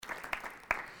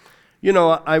You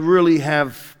know, I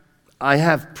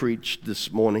have preached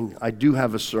this morning. I do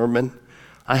have a sermon.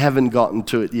 I haven't gotten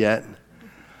to it yet.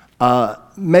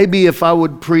 Maybe if I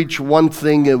would preach one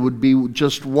thing, it would be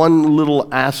just one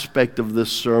little aspect of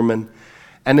this sermon.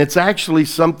 And it's actually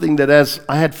something that, as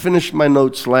I had finished my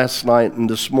notes last night, and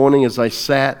this morning as I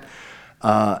sat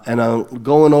and I'm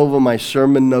going over my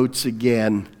sermon notes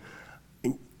again,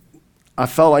 I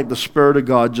felt like the Spirit of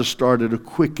God just started to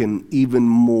quicken even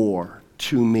more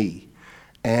to me.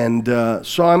 And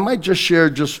so I might just share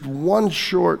just one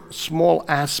short, small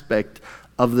aspect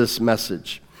of this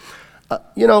message.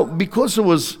 Because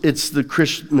it's the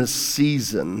Christmas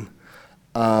season,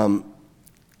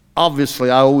 obviously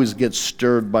I always get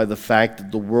stirred by the fact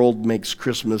that the world makes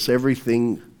Christmas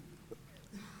everything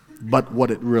but what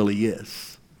it really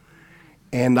is.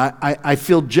 And I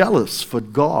feel jealous for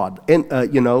God. And,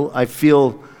 I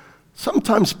feel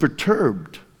sometimes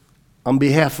perturbed on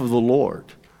behalf of the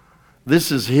Lord.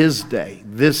 This is His day.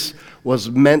 This was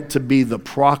meant to be the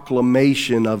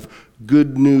proclamation of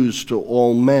good news to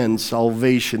all men.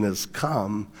 Salvation has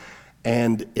come.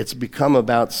 And it's become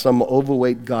about some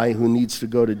overweight guy who needs to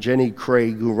go to Jenny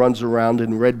Craig, who runs around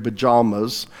in red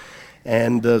pajamas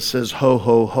and says ho,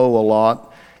 ho, ho a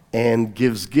lot and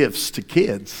gives gifts to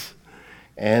kids.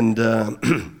 And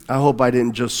I hope I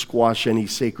didn't just squash any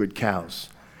sacred cows.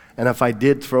 And if I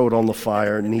did, throw it on the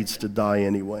fire. It needs to die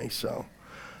anyway. So,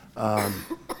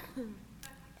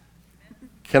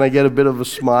 can I get a bit of a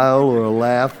smile or a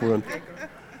laugh?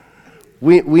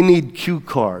 We need cue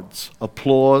cards,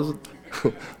 applause,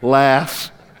 laughs,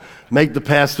 make the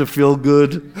pastor feel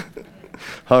good.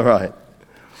 All right.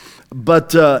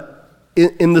 But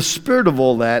in the spirit of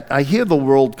all that, I hear the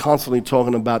world constantly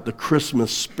talking about the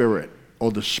Christmas spirit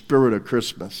or the spirit of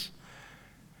Christmas.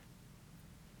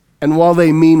 And while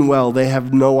they mean well, they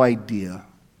have no idea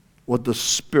what the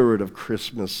spirit of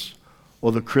Christmas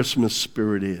or the Christmas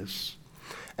spirit is.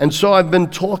 And so I've been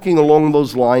talking along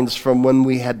those lines from when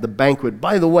we had the banquet.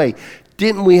 By the way,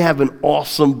 didn't we have an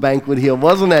awesome banquet here?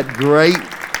 Wasn't that great?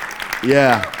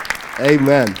 Yeah,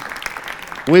 amen.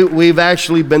 We've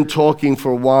actually been talking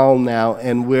for a while now,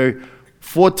 and we're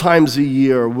 4 times a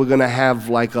year, we're going to have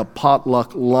like a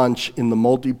potluck lunch in the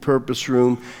multi-purpose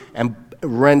room and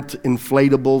rent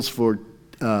inflatables for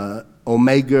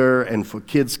Omega and for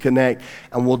Kids Connect,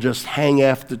 and we'll just hang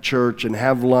after church and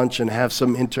have lunch and have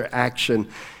some interaction.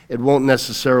 It won't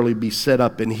necessarily be set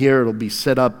up in here. It'll be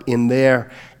set up in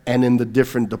there and in the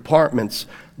different departments.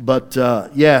 But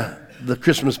the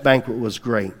Christmas banquet was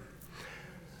great.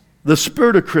 The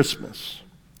spirit of Christmas.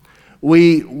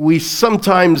 We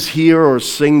sometimes hear or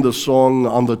sing the song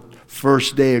on the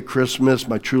first day of Christmas,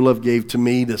 my true love gave to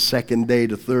me, the second day,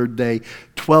 the third day,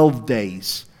 12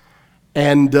 days.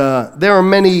 And there are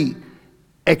many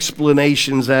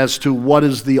explanations as to what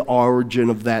is the origin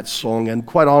of that song. And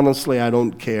quite honestly, I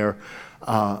don't care.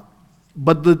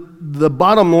 But the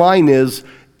bottom line is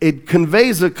it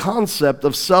conveys a concept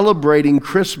of celebrating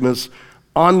Christmas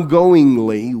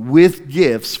ongoingly with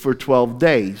gifts for 12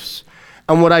 days.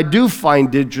 And what I do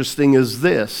find interesting is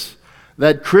this,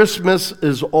 that Christmas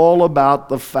is all about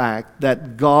the fact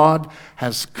that God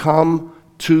has come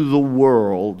to the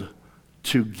world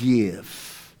to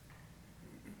give.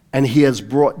 And He has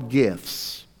brought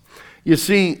gifts. You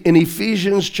see, in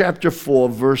Ephesians chapter 4,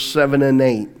 verse 7 and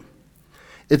 8,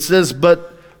 it says,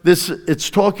 it's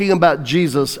talking about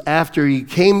Jesus after He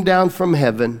came down from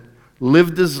heaven,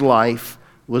 lived His life,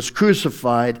 was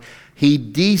crucified, He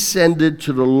descended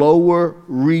to the lower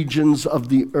regions of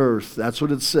the earth. That's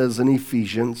what it says in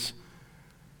Ephesians.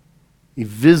 He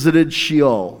visited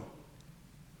Sheol.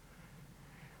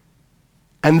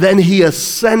 And then He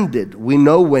ascended. We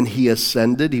know when He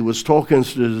ascended. He was talking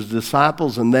to His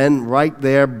disciples, and then right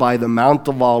there by the Mount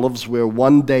of Olives, where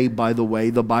one day, by the way,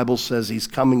 the Bible says He's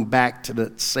coming back to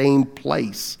that same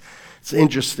place. It's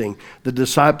interesting. The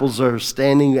disciples are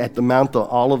standing at the Mount of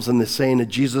Olives, and they're saying to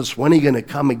Jesus, when are you going to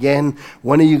come again?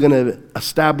 When are you going to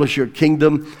establish your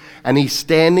kingdom? And He's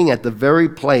standing at the very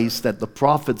place that the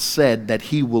prophet said that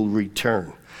He will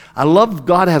return. I love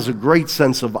God has a great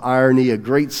sense of irony, a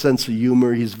great sense of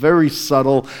humor. He's very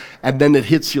subtle, and then it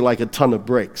hits you like a ton of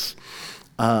bricks.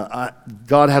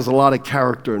 God has a lot of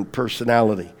character and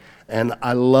personality, and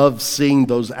I love seeing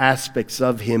those aspects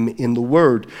of Him in the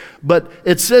Word. But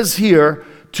it says here,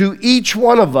 to each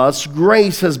one of us,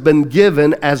 grace has been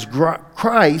given as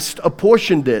Christ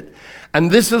apportioned it. And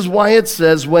this is why it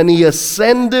says, when He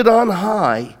ascended on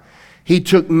high, He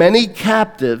took many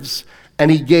captives and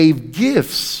He gave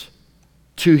gifts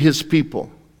to His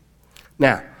people.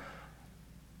 Now,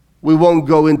 We won't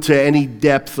go into any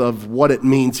depth of what it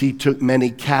means he took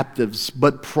many captives.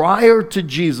 But prior to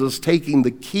Jesus taking the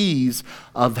keys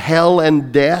of hell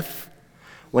and death,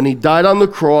 when he died on the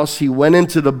cross, he went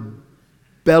into the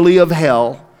belly of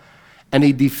hell and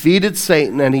he defeated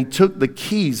Satan and he took the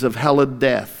keys of hell and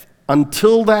death.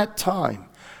 Until that time,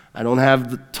 I don't have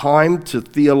the time to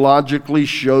theologically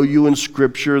show you in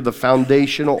Scripture the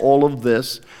foundation of all of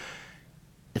this.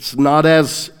 It's not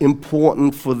as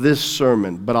important for this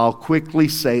sermon, but I'll quickly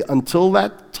say, until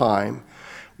that time,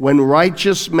 when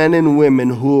righteous men and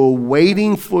women who are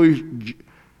waiting for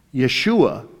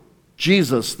Yeshua,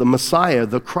 Jesus, the Messiah,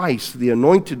 the Christ, the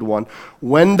Anointed One,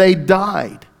 when they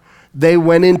died, they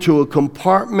went into a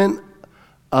compartment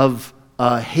of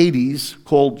Hades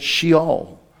called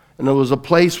Sheol. And it was a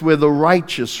place where the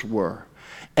righteous were.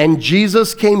 And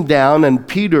Jesus came down, and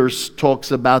Peter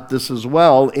talks about this as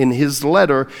well in his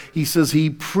letter. He says he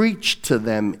preached to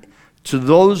them, to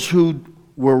those who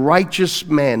were righteous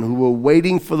men who were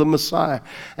waiting for the Messiah.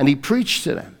 And he preached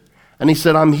to them. And he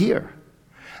said, I'm here.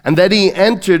 And then he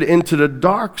entered into the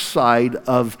dark side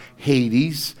of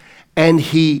Hades, and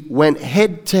he went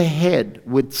head to head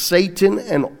with Satan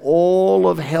and all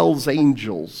of hell's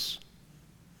angels.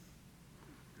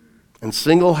 And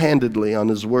single-handedly on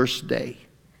his worst day,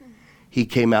 he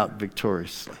came out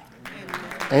victoriously.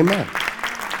 Amen.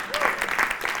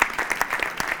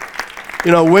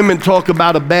 You know, women talk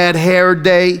about a bad hair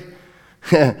day.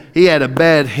 He had a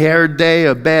bad hair day,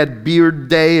 a bad beard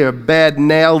day, a bad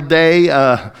nail day.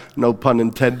 No pun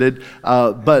intended.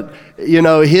 But, you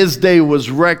know, his day was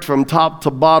wrecked from top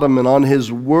to bottom. And on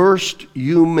his worst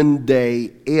human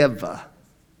day ever,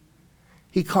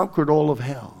 he conquered all of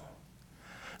hell.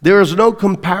 There is no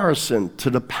comparison to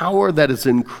the power that is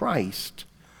in Christ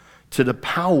to the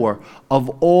power of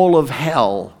all of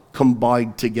hell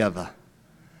combined together.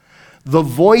 The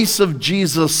voice of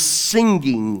Jesus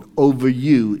singing over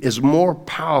you is more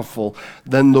powerful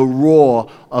than the roar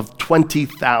of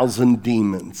 20,000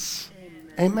 demons.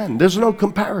 Amen. There's no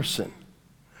comparison.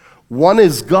 One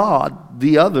is God,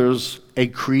 the other's a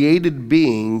created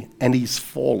being, and he's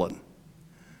fallen.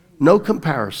 No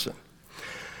comparison.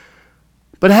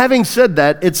 But having said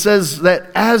that, it says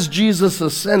that as Jesus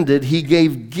ascended, he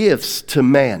gave gifts to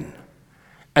man.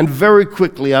 And very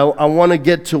quickly, I want to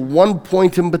get to one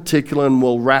point in particular, and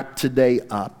we'll wrap today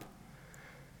up.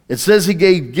 It says he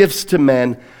gave gifts to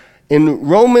man. In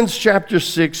Romans chapter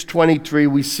 6:23,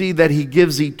 we see that he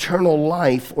gives eternal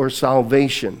life or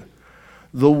salvation.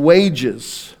 The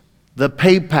wages, the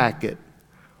pay packet,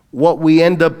 what we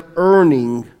end up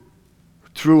earning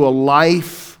through a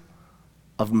life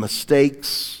of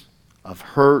mistakes, of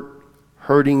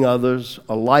hurting others,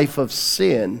 a life of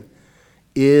sin,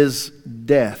 is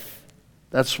death.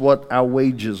 That's what our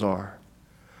wages are.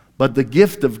 But the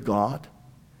gift of God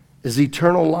is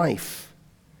eternal life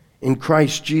in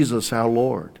Christ Jesus our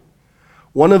Lord.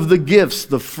 One of the gifts,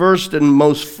 the first and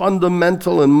most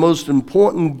fundamental and most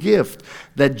important gift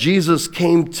that Jesus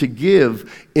came to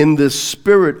give in this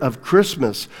spirit of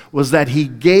Christmas was that he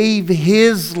gave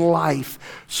his life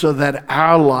so that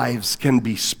our lives can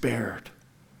be spared.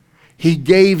 He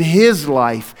gave his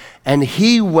life, and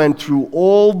he went through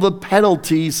all the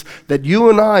penalties that you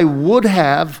and I would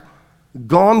have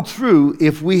gone through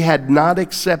if we had not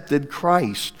accepted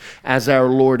Christ as our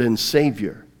Lord and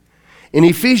Savior. In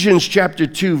Ephesians chapter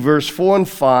 2, verse 4 and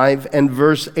 5, and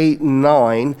verse 8 and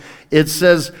 9, it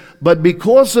says, "But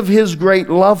because of his great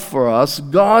love for us,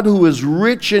 God, who is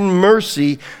rich in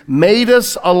mercy, made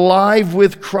us alive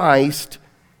with Christ,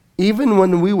 even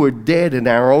when we were dead in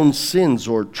our own sins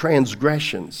or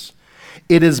transgressions.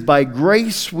 It is by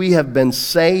grace we have been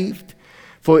saved,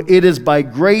 for it is by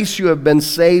grace you have been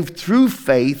saved through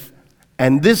faith,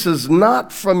 and this is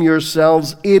not from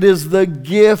yourselves, it is the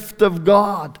gift of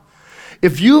God."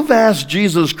 If you've asked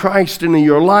Jesus Christ into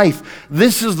your life,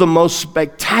 this is the most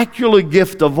spectacular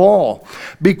gift of all.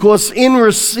 Because in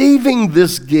receiving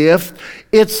this gift,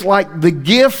 it's like the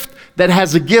gift that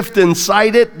has a gift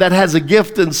inside it, that has a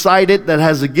gift inside it, that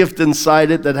has a gift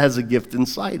inside it, that has a gift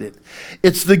inside it.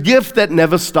 It's the gift that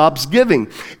never stops giving.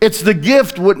 It's the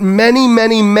gift with many,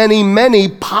 many, many, many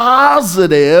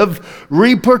positive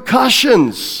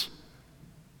repercussions.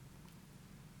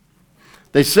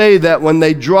 They say that when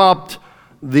they dropped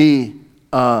the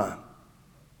atom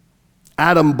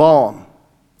bomb,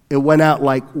 it went out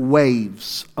like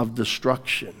waves of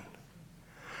destruction.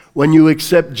 When you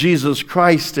accept Jesus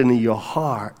Christ into your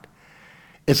heart,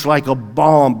 it's like a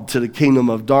bomb to the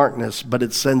kingdom of darkness, but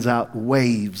it sends out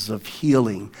waves of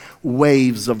healing,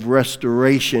 waves of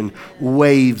restoration,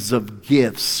 waves of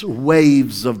gifts,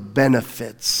 waves of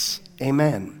benefits.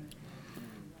 Amen.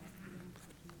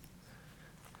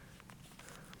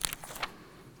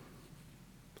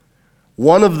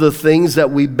 One of the things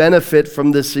that we benefit from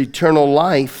this eternal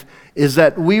life is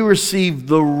that we receive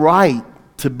the right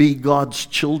to be God's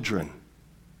children.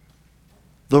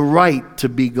 The right to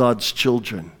be God's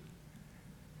children.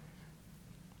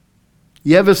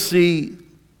 You ever see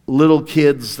little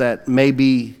kids that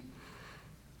maybe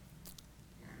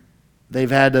they've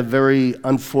had a very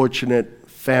unfortunate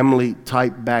family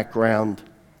type background,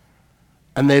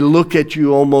 and they look at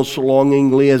you almost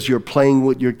longingly as you're playing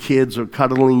with your kids or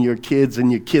cuddling your kids, and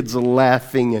your kids are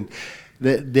laughing, and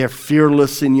they're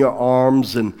fearless in your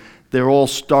arms, and they're all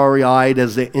starry-eyed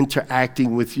as they're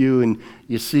interacting with you, and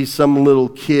you see some little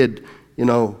kid,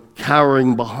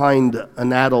 cowering behind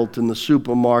an adult in the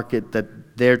supermarket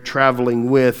that they're traveling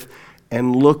with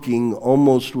and looking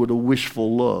almost with a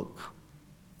wishful look.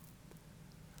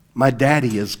 My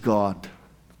daddy is God,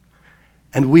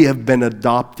 and we have been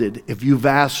adopted. If you've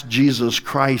asked Jesus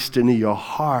Christ into your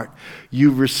heart,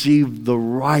 you've received the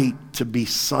right to be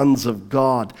sons of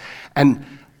God. And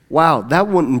wow, that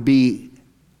wouldn't be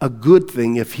a good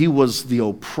thing if he was the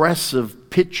oppressive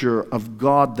picture of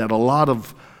God that a lot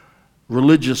of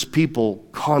religious people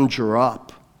conjure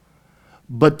up.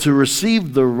 But to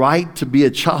receive the right to be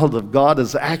a child of God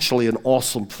is actually an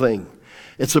awesome thing.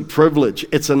 It's a privilege.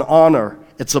 It's an honor.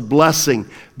 It's a blessing,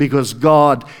 because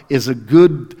God is a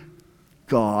good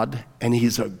God and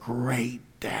he's a great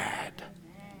dad.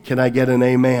 Can I get an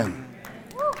amen?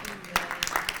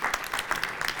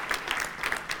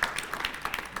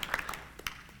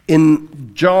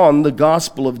 In John, the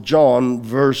Gospel of John,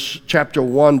 chapter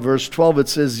 1, verse 12, it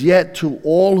says, "Yet to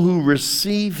all who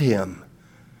receive him,"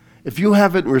 if you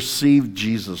haven't received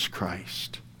Jesus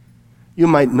Christ, you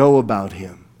might know about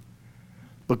him.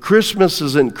 But Christmas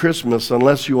isn't Christmas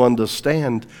unless you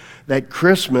understand that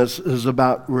Christmas is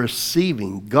about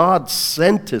receiving. God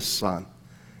sent his son.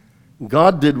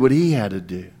 God did what he had to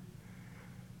do.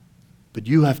 But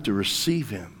you have to receive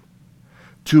him.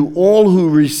 To all who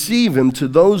receive him, to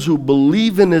those who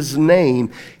believe in his name,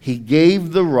 he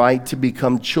gave the right to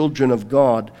become children of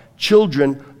God.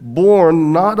 Children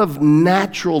born not of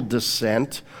natural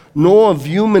descent, nor of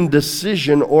human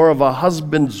decision or of a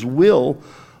husband's will,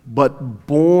 but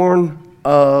born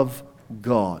of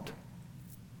God.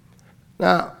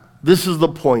 Now, this is the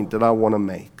point that I want to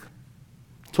make.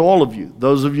 To all of you,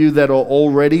 those of you that are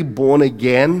already born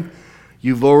again,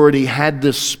 you've already had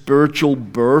this spiritual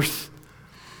birth.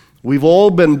 We've all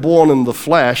been born in the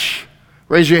flesh.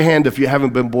 Raise your hand if you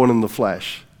haven't been born in the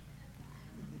flesh.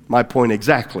 My point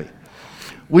exactly.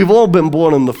 We've all been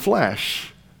born in the flesh.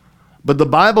 But the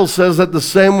Bible says that the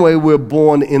same way we're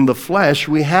born in the flesh,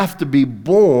 we have to be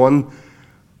born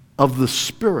of the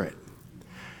Spirit.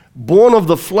 Born of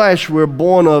the flesh, we're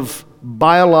born of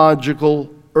biological,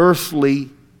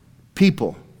 earthly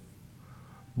people.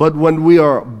 But when we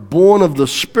are born of the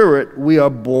Spirit, we are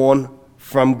born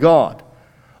from God.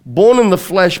 Born in the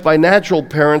flesh by natural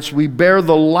parents, we bear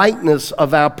the likeness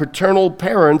of our paternal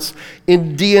parents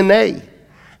in DNA.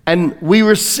 And we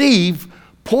receive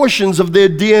portions of their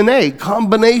DNA,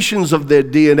 combinations of their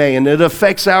DNA, and it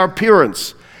affects our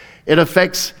appearance. It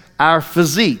affects our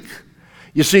physique.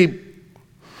 You see,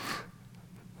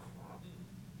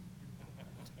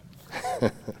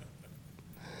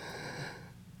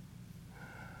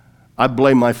 I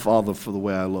blame my father for the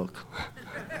way I look.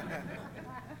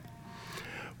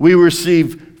 We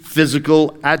receive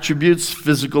physical attributes,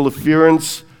 physical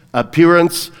appearance,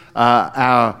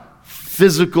 our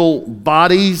physical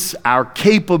bodies, our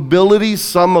capabilities,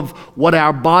 some of what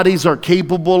our bodies are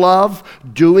capable of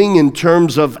doing in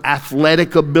terms of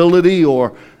athletic ability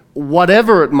or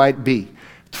whatever it might be.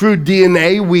 Through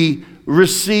DNA, we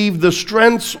receive the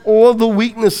strengths or the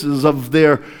weaknesses of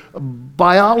their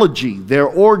biology, their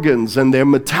organs, and their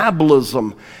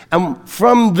metabolism. And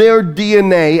from their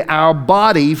DNA, our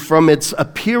body, from its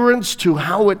appearance to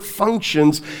how it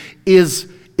functions, is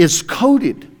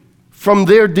coded from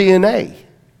their DNA.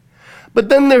 But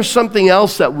then there's something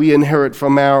else that we inherit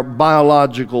from our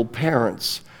biological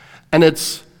parents, and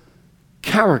it's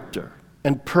character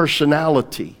and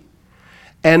personality.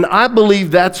 And I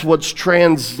believe that's what's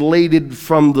translated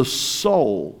from the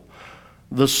soul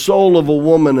of a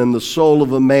woman and the soul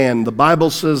of a man. The Bible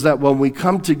says that when we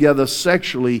come together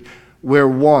sexually, we're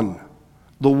one.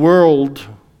 The world,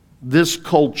 this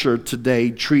culture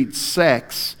today, treats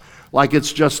sex like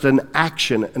it's just an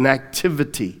action, an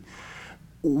activity.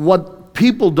 What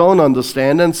people don't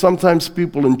understand, and sometimes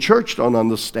people in church don't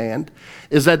understand,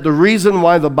 is that the reason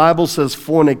why the Bible says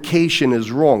fornication is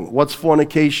wrong. What's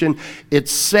fornication?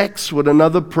 It's sex with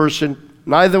another person,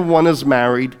 neither one is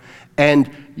married, and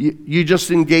you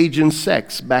just engage in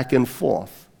sex back and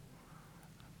forth.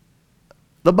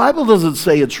 The Bible doesn't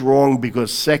say it's wrong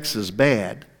because sex is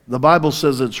bad. The Bible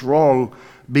says it's wrong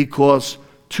because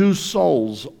two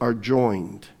souls are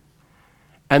joined.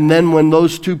 And then when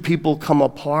those two people come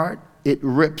apart, it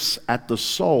rips at the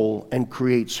soul and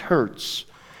creates hurts.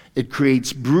 It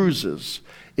creates bruises.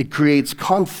 It creates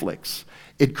conflicts.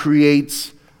 It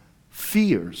creates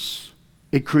fears.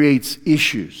 It creates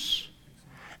issues.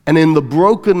 And in the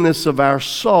brokenness of our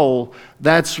soul,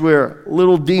 that's where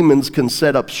little demons can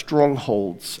set up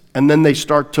strongholds. And then they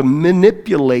start to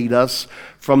manipulate us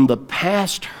from the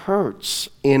past hurts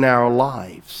in our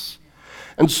lives.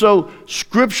 And so,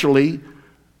 scripturally,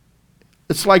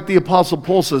 it's like the Apostle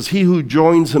Paul says, he who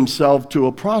joins himself to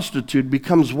a prostitute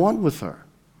becomes one with her.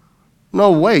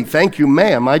 No way, thank you,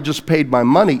 ma'am, I just paid my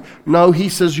money. No, he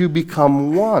says you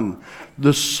become one.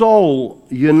 The soul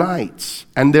unites,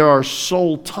 and there are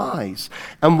soul ties.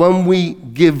 And when we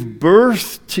give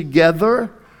birth together,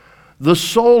 the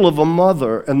soul of a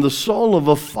mother and the soul of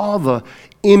a father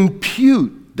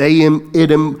imputes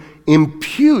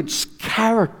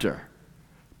character,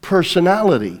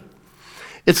 personality.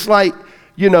 It's like,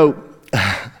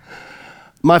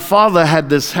 my father had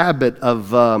this habit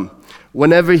of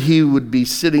whenever he would be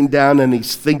sitting down and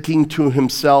he's thinking to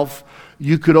himself,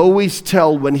 you could always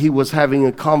tell when he was having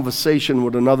a conversation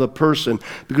with another person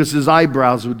because his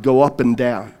eyebrows would go up and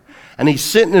down. And he's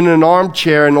sitting in an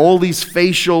armchair and all these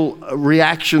facial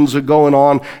reactions are going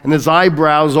on and his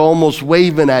eyebrows are almost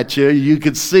waving at you. You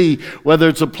could see whether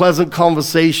it's a pleasant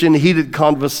conversation, heated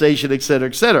conversation, etc.,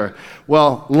 etc.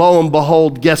 Well, lo and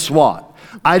behold, guess what?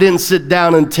 I didn't sit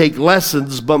down and take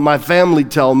lessons, but my family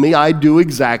tell me I do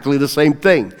exactly the same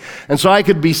thing. And so I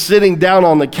could be sitting down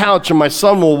on the couch and my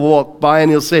son will walk by and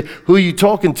he'll say, "Who are you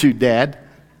talking to, Dad?"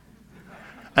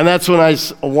 And that's when I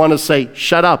want to say,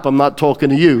 "Shut up, I'm not talking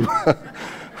to you."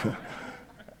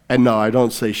 And no, I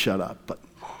don't say shut up. But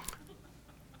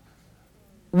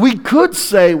we could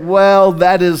say, well,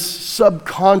 that is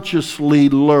subconsciously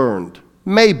learned.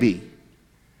 Maybe.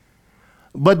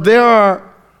 But there are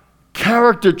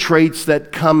character traits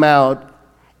that come out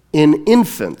in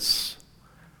infants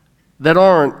that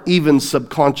aren't even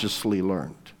subconsciously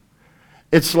learned.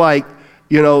 It's like,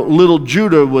 little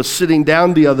Judah was sitting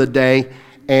down the other day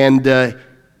and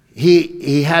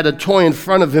he had a toy in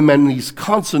front of him and he's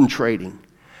concentrating.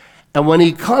 And when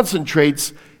he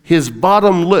concentrates, his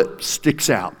bottom lip sticks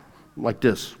out like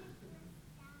this.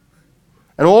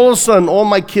 And all of a sudden, all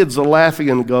my kids are laughing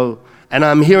and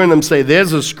I'm hearing them say,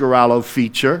 "There's a Scarallo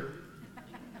feature."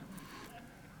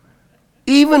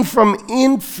 Even from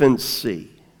infancy,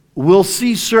 we'll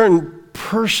see certain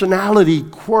personality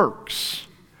quirks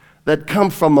that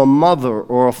come from a mother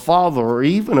or a father or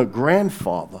even a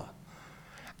grandfather.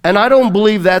 And I don't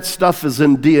believe that stuff is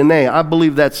in DNA. I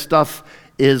believe that stuff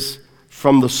is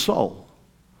from the soul.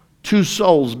 Two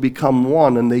souls become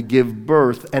one and they give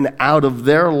birth, and out of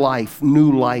their life,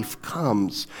 new life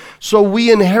comes. So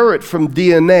we inherit from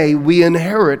DNA, we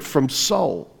inherit from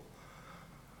soul.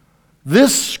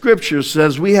 This scripture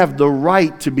says we have the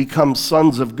right to become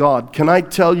sons of God. Can I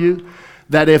tell you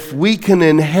that if we can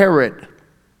inherit,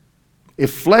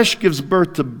 if flesh gives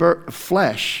birth to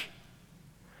flesh,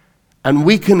 and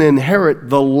we can inherit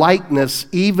the likeness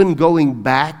even going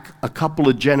back a couple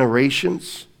of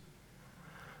generations?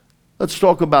 Let's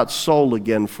talk about soul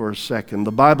again for a second.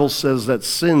 The Bible says that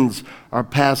sins are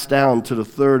passed down to the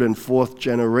third and fourth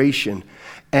generation.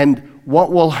 And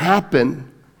what will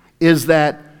happen is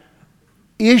that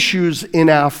issues in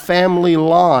our family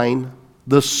line,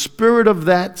 the spirit of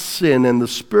that sin and the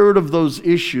spirit of those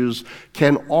issues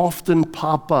can often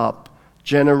pop up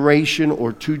generation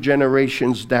or two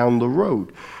generations down the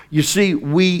road. You see,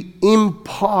 we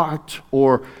impart,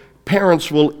 or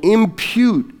parents will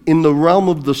impute in the realm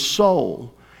of the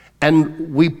soul,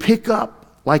 and we pick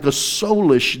up like a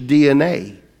soulish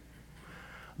DNA.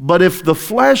 But if the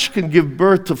flesh can give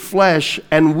birth to flesh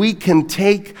and we can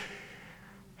take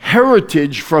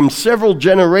heritage from several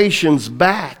generations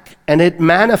back and it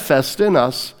manifests in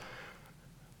us,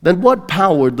 then what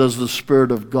power does the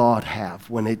Spirit of God have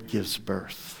when it gives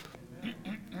birth?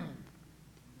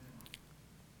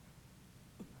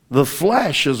 The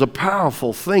flesh is a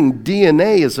powerful thing.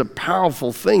 DNA is a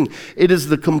powerful thing. It is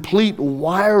the complete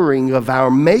wiring of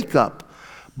our makeup.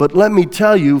 But let me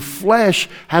tell you, flesh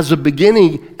has a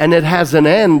beginning and it has an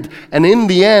end. And in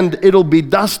the end, it'll be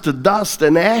dust to dust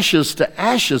and ashes to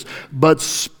ashes. But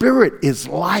spirit is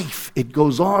life. It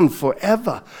goes on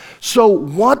forever. So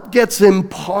what gets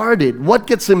imparted, what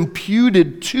gets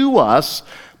imputed to us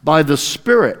by the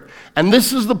Spirit? And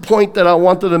this is the point that I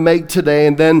wanted to make today,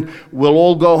 and then we'll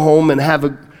all go home and have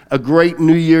a great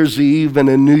New Year's Eve and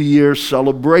a New Year's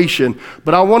celebration.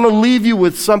 But I want to leave you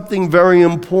with something very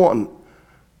important.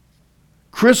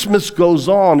 Christmas goes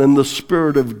on in the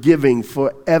spirit of giving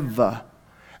forever.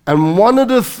 And one of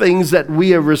the things that we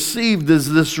have received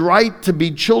is this right to be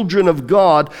children of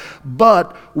God,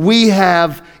 but we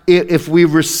have, if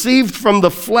we've received from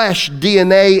the flesh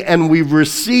DNA and we've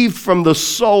received from the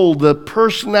soul the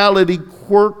personality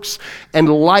quirks and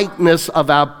likeness of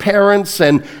our parents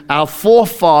and our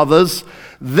forefathers,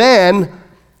 then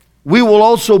we will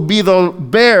also be the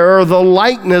bearer, the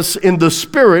likeness in the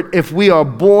spirit if we are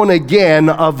born again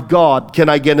of God. Can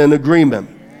I get an agreement?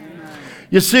 Amen.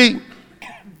 You see,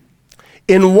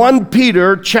 in 1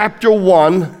 Peter chapter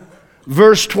 1,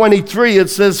 verse 23, it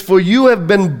says, "For you have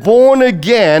been born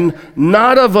again,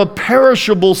 not of a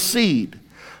perishable seed."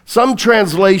 Some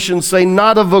translations say,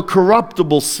 "not of a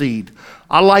corruptible seed."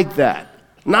 I like that.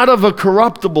 Not of a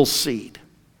corruptible seed.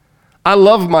 I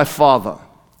love my father.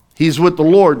 He's with the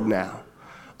Lord now.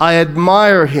 I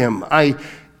admire him.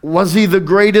 Was he the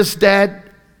greatest dad?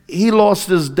 He lost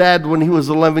his dad when he was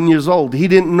 11 years old. He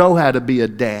didn't know how to be a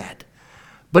dad.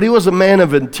 But he was a man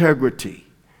of integrity.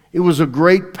 He was a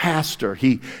great pastor.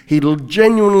 He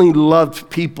genuinely loved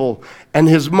people, and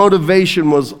his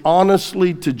motivation was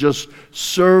honestly to just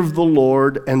serve the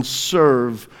Lord and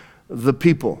serve the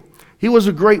people. He was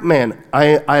a great man.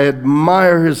 I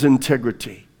admire his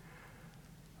integrity.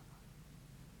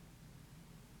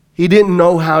 He didn't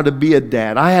know how to be a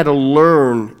dad. I had to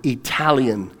learn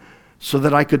Italian so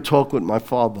that I could talk with my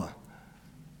father.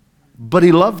 But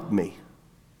he loved me.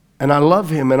 And I love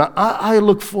him, and I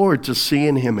look forward to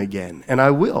seeing him again, and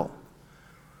I will.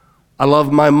 I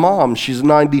love my mom. She's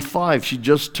 95. She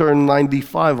just turned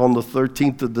 95 on the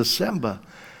 13th of December.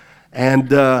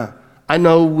 And I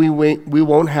know we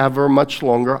won't have her much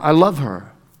longer. I love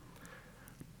her.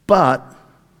 But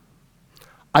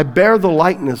I bear the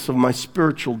likeness of my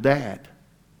spiritual dad.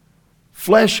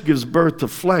 Flesh gives birth to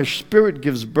flesh. Spirit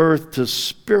gives birth to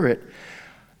spirit.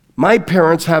 My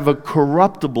parents have a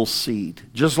corruptible seed,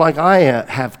 just like I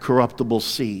have corruptible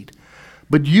seed.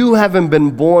 But you haven't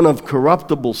been born of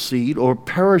corruptible seed or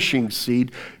perishing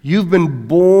seed. You've been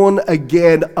born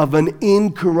again of an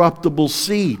incorruptible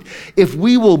seed. If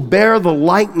we will bear the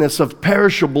likeness of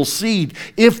perishable seed,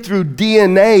 if through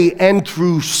DNA and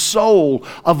through soul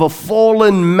of a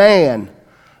fallen man,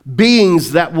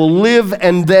 beings that will live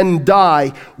and then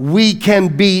die, we can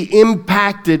be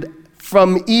impacted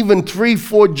from even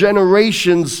 3-4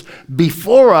 generations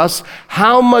before us,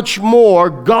 how much more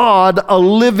God, a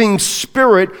living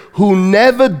spirit who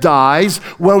never dies,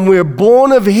 when we're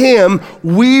born of him,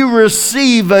 we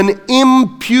receive an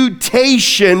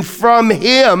imputation from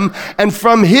him and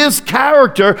from his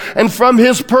character and from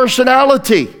his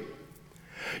personality.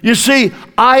 You see,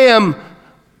 I am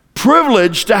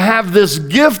privileged to have this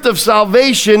gift of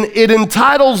salvation. It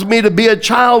entitles me to be a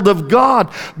child of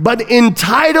God, but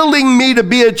entitling me to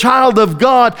be a child of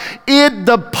God, it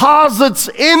deposits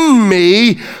in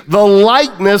me the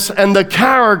likeness and the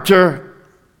character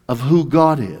of who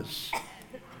God is.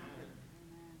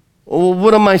 Well,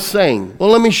 what am I saying?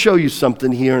 Well, let me show you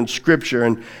something here in Scripture.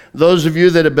 And those of you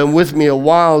that have been with me a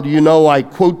while, you know I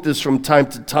quote this from time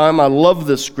to time. I love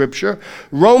this Scripture.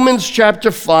 Romans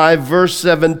chapter 5, verse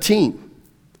 17.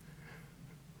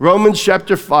 Romans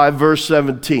chapter 5, verse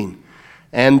 17.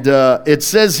 And it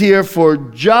says here, "For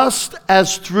just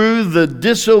as through the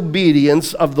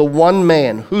disobedience of the one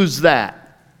man," who's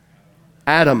that?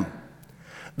 Adam.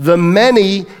 "The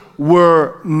many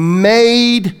were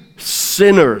made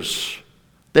sinners."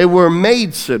 They were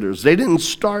made sinners. They didn't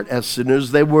start as sinners.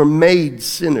 They were made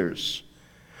sinners.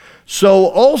 "So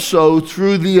also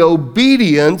through the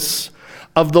obedience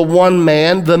of the one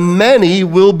man, the many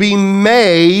will be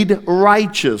made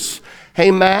righteous."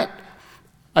 Hey, Matt,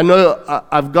 I know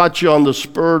I've got you on the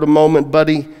spur of the moment,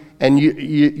 buddy, and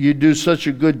you do such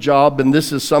a good job, and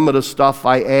this is some of the stuff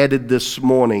I added this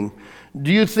morning.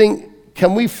 Do you think,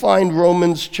 can we find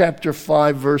Romans chapter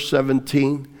 5, verse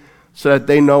 17? So that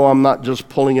they know I'm not just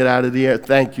pulling it out of the air.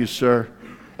 Thank you, sir.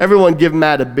 Everyone give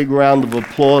Matt a big round of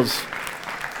applause.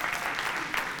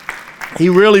 He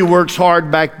really works hard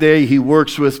back there. He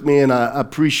works with me, and I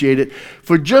appreciate it.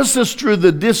 "For just as through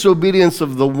the disobedience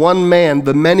of the one man,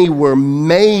 the many were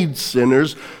made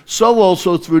sinners, so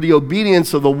also through the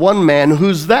obedience of the one man,"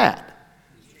 who's that?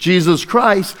 Jesus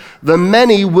Christ, "the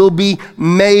many will be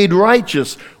made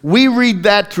righteous." We read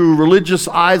that through religious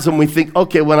eyes and we think,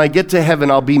 okay, when I get to heaven,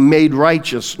 I'll be made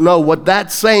righteous. No, what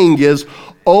that's saying is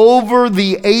over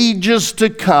the ages to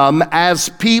come, as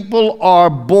people are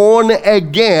born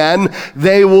again,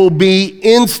 they will be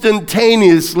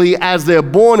instantaneously, as they're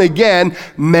born again,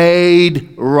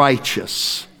 made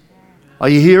righteous. Are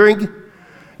you hearing?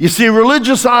 You see,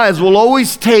 religious eyes will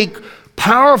always take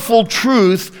powerful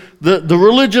truth, the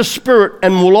religious spirit,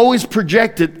 and will always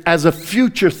project it as a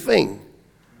future thing.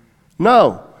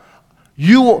 No.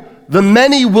 The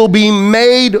many will be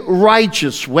made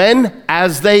righteous. When?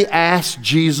 As they ask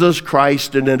Jesus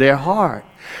Christ into their heart.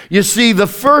 You see, the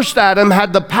first Adam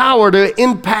had the power to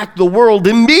impact the world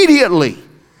immediately.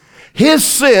 His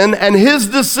sin and his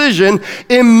decision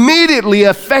immediately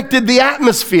affected the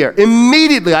atmosphere.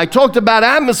 Immediately. I talked about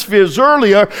atmospheres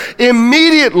earlier.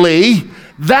 Immediately,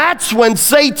 that's when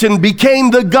Satan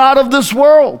became the god of this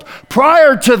world.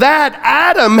 Prior to that,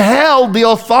 Adam held the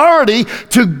authority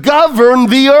to govern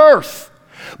the earth.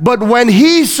 But when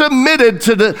he submitted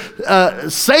to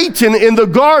Satan in the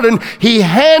garden, he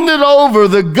handed over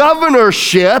the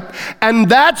governorship, and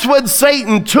that's when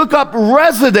Satan took up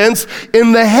residence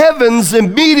in the heavens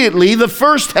immediately, the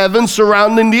first heaven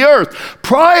surrounding the earth.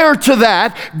 Prior to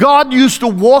that, God used to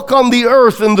walk on the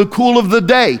earth in the cool of the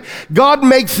day. God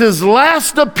makes his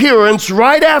last appearance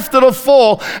right after the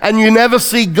fall, and you never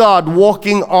see God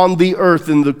walking on the earth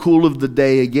in the cool of the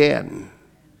day again.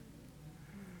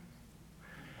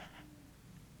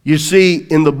 You see,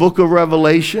 in the book of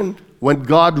Revelation, when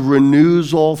God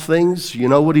renews all things, you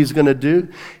know what he's going to do?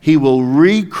 He will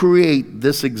recreate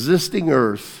this existing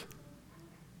earth,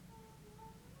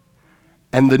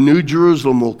 and the New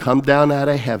Jerusalem will come down out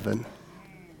of heaven.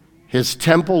 His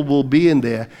temple will be in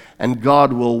there, and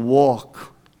God will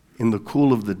walk in the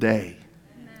cool of the day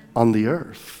on the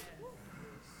earth.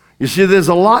 You see, there's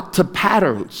a lot to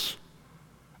patterns.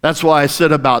 That's why I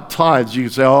said about tithes. You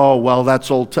can say, oh, well,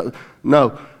 that's Old Testament.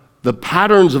 No. The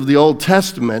patterns of the Old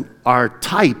Testament are a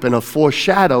type and a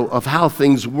foreshadow of how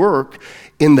things work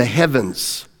in the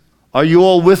heavens. Are you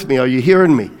all with me? Are you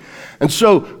hearing me? And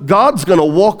so God's going to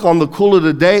walk on the cool of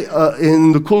the day,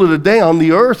 in the cool of the day on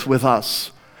the earth with us.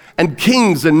 And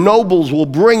kings and nobles will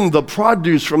bring the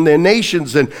produce from their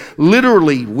nations, and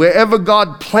literally wherever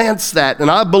God plants that. And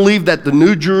I believe that the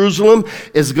New Jerusalem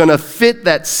is going to fit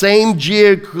that same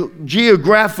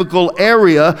geographical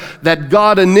area that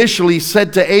God initially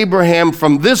said to Abraham,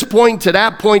 from this point to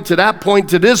that point to that point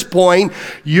to this point,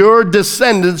 your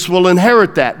descendants will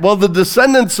inherit that. Well, the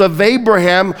descendants of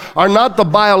Abraham are not the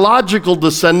biological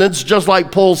descendants, just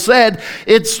like Paul said.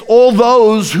 It's all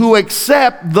those who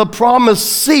accept the promised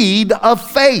seed of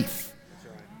faith.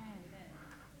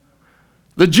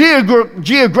 The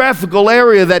geographical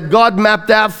area that God mapped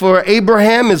out for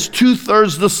Abraham is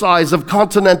 2/3 the size of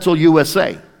continental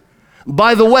USA.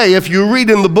 By the way, if you read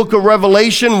in the book of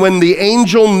Revelation, when the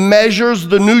angel measures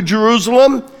the New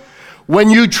Jerusalem, when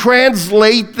you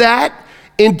translate that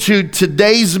into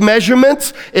today's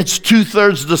measurements, it's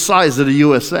 2/3 the size of the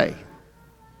USA.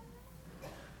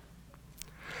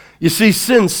 You see,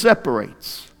 sin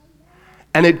separates.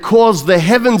 And it caused the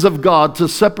heavens of God to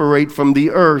separate from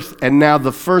the earth, and now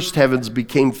the first heavens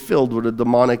became filled with a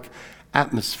demonic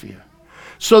atmosphere.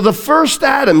 So the first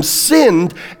Adam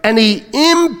sinned, and he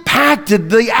impacted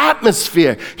the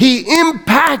atmosphere. He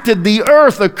impacted the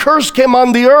earth. A curse came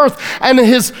on the earth, and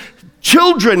his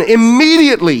children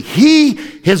immediately,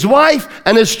 his wife,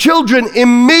 and his children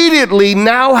immediately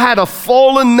now had a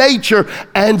fallen nature,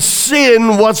 and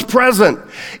sin was present.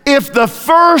 If the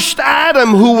first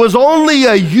Adam, who was only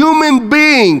a human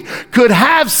being, could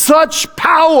have such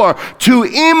power to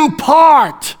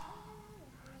impart,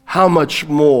 how much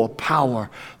more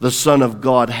power the Son of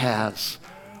God has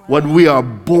when we are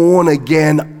born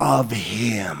again of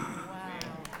him.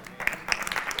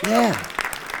 Yeah.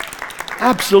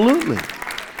 Absolutely.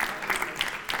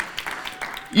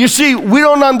 You see, we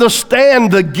don't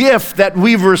understand the gift that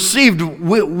we've received.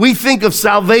 We think of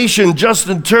salvation just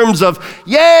in terms of,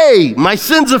 yay, my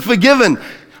sins are forgiven.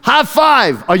 High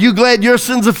five. Are you glad your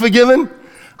sins are forgiven?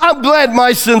 I'm glad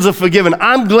my sins are forgiven.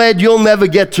 I'm glad you'll never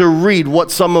get to read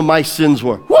what some of my sins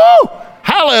were. Woo!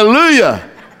 Hallelujah.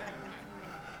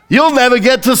 You'll never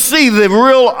get to see the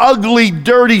real ugly,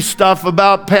 dirty stuff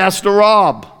about Pastor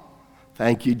Rob.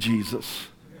 Thank you, Jesus.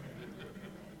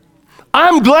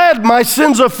 I'm glad my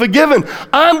sins are forgiven.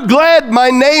 I'm glad my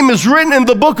name is written in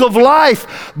the book of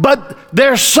life. But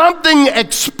there's something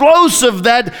explosive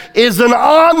that is an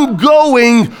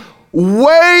ongoing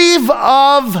wave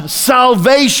of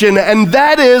salvation, and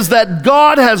that is that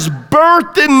God has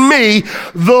birthed in me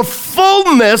the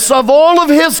fullness of all of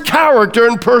his character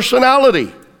and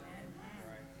personality.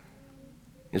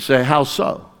 You say, how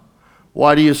so?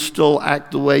 Why do you still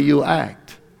act the way you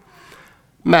act?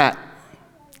 Matt,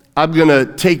 I'm going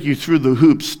to take you through the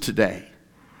hoops today.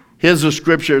 Here's a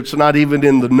scripture, it's not even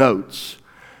in the notes.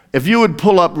 If you would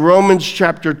pull up Romans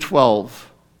chapter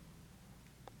 12,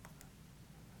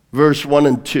 verse 1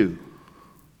 and 2.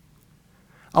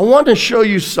 I want to show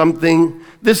you something.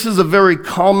 This is a very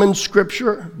common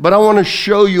scripture, but I want to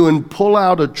show you and pull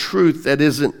out a truth that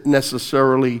isn't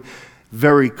necessarily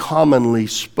very commonly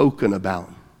spoken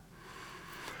about.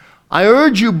 I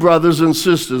urge you, brothers and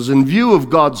sisters, in view of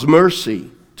God's mercy,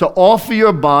 to offer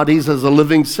your bodies as a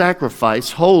living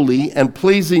sacrifice, holy and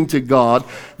pleasing to God.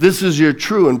 This is your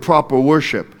true and proper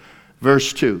worship.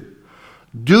 Verse 2.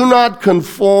 Do not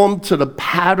conform to the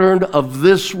pattern of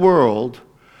this world,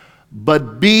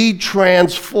 but be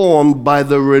transformed by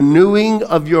the renewing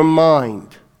of your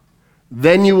mind.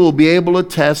 Then you will be able to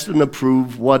test and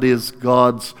approve what is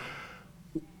God's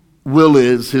will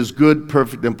is, his good,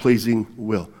 perfect, and pleasing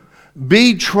will.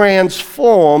 Be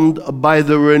transformed by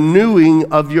the renewing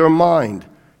of your mind.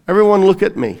 Everyone look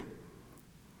at me.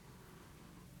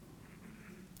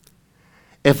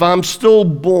 If I'm still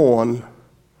born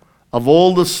of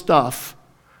all the stuff,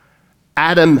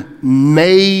 Adam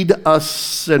made us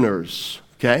sinners,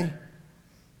 okay?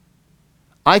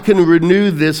 I can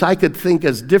renew this. I could think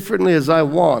as differently as I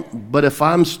want, but if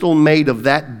I'm still made of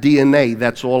that DNA,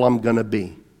 that's all I'm going to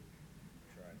be.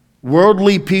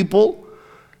 Worldly people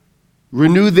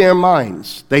renew their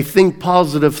minds. They think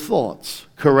positive thoughts,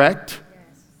 correct?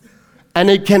 Yes. And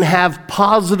it can have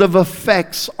positive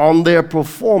effects on their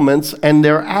performance and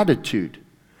their attitude.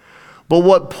 But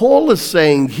what Paul is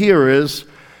saying here is,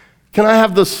 can I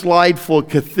have the slide for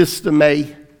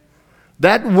kathistome?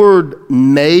 That word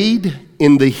made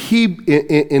in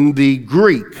the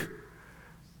Greek,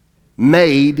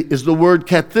 made is the word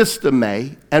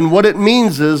kathistome, and what it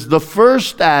means is the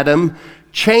first Adam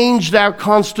changed our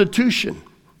constitution.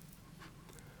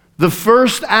 The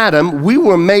first Adam, we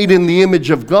were made in the image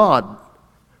of God.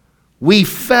 We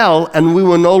fell and we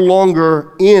were no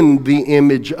longer in the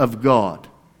image of God.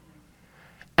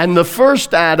 And the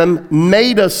first Adam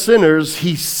made us sinners.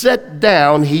 He set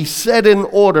down, he set in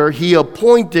order, he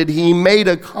appointed, he made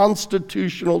a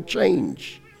constitutional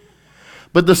change.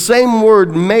 But the same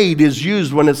word made is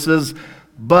used when it says,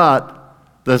 but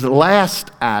the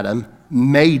last Adam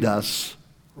made us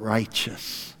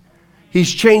righteous.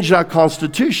 He's changed our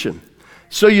constitution.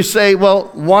 So you say, well,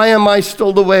 why am I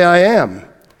still the way I am?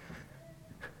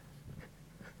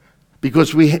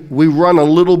 Because we run a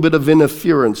little bit of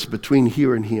interference between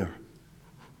here and here.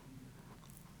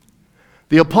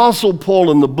 The Apostle Paul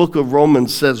in the book of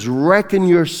Romans says, reckon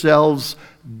yourselves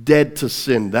dead to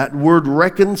sin. That word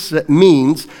reckon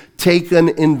means take an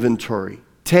inventory,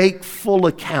 take full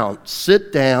account,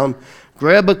 sit down,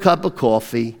 grab a cup of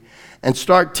coffee, and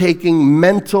start taking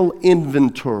mental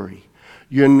inventory.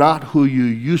 You're not who you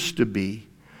used to be.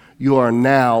 You are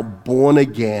now born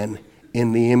again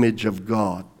in the image of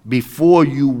God. Before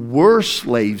you were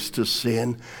slaves to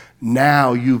sin,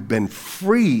 now you've been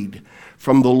freed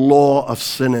from the law of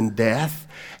sin and death,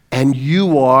 and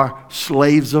you are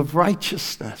slaves of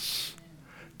righteousness.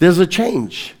 There's a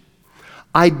change.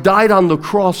 I died on the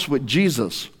cross with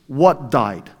Jesus. What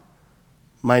died?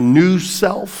 My new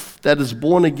self that is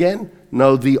born again?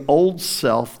 No, the old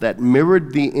self that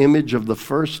mirrored the image of the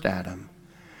first Adam.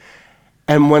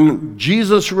 And when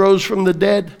Jesus rose from the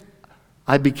dead,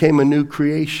 I became a new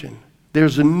creation.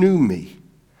 There's a new me.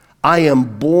 I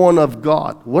am born of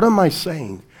God. What am I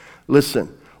saying?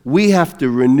 Listen, we have to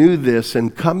renew this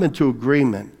and come into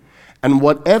agreement. And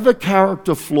whatever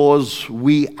character flaws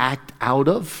we act out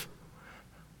of,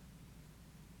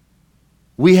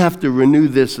 we have to renew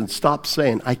this and stop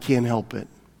saying, I can't help it.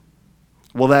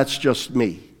 Well, that's just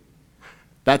me.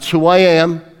 That's who I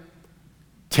am.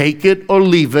 Take it or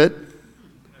leave it.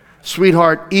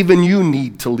 Sweetheart, even you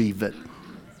need to leave it.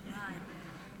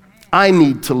 I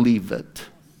need to leave it.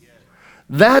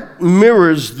 That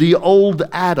mirrors the old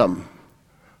Adam.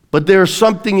 But there's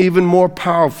something even more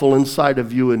powerful inside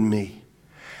of you and me.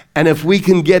 And if we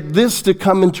can get this to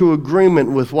come into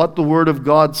agreement with what the Word of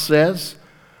God says,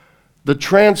 the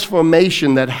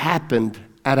transformation that happened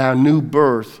at our new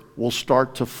birth will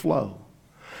start to flow.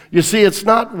 You see, it's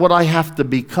not what I have to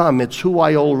become, it's who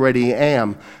I already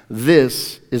am.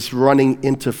 This is running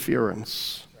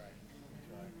interference.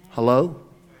 Hello?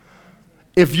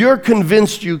 If you're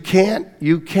convinced you can't,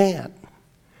 you can't.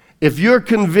 If you're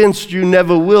convinced you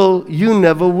never will, you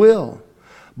never will.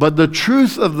 But the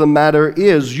truth of the matter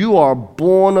is you are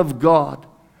born of God.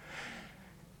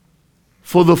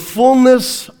 For the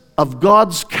fullness of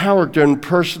God's character and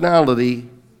personality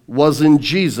was in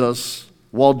Jesus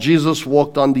while Jesus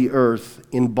walked on the earth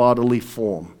in bodily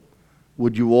form.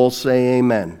 Would you all say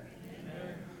amen?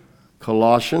 Amen.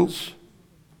 Colossians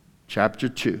chapter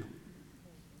 2,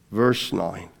 verse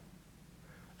 9.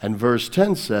 And verse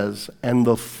 10 says, and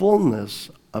the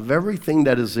fullness of everything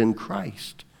that is in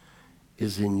Christ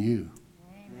is in you.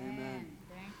 Amen.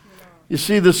 You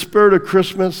see, the spirit of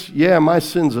Christmas, yeah, my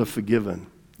sins are forgiven.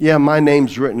 Yeah, my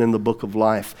name's written in the book of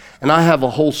life. And I have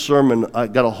a whole sermon, I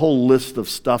got a whole list of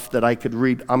stuff that I could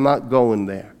read. I'm not going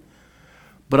there.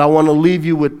 But I want to leave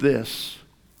you with this.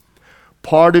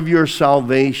 Part of your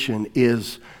salvation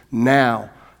is now,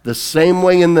 the same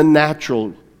way in the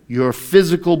natural, your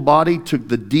physical body took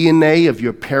the DNA of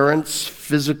your parents'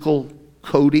 physical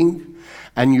coding,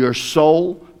 and your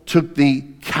soul took the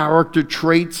character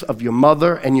traits of your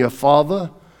mother and your father.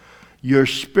 Your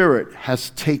spirit has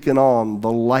taken on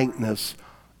the likeness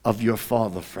of your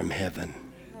Father from heaven.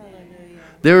 Hallelujah.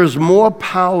 There is more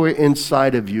power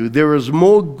inside of you. There is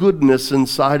more goodness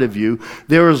inside of you.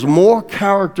 There is more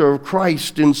character of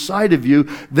Christ inside of you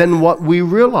than what we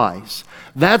realize.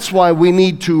 That's why we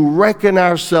need to reckon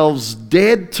ourselves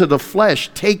dead to the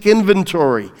flesh. Take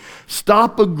inventory.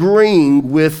 Stop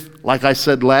agreeing with, like I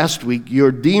said last week, your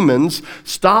demons.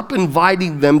 Stop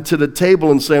inviting them to the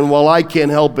table and saying, well, I can't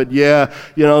help it. Yeah,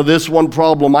 this one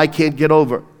problem I can't get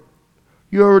over.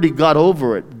 You already got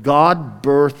over it. God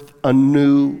birthed a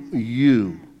new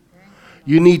you.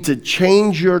 You need to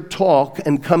change your talk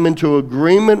and come into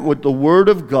agreement with the Word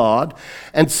of God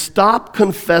and stop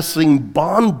confessing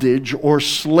bondage or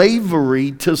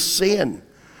slavery to sin.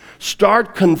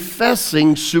 Start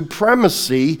confessing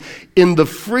supremacy in the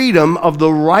freedom of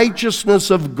the righteousness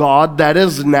of God that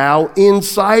is now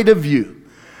inside of you.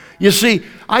 You see,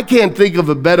 I can't think of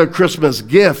a better Christmas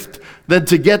gift than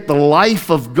to get the life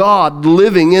of God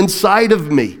living inside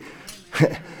of me.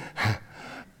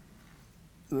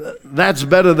 That's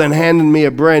better than handing me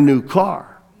a brand new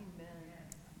car.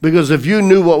 Because if you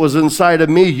knew what was inside of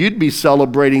me, you'd be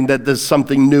celebrating that there's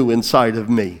something new inside of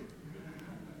me.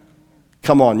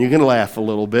 Come on, you can laugh a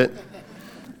little bit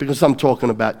because I'm talking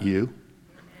about you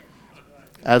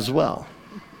as well.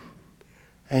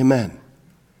 Amen.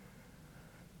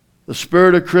 The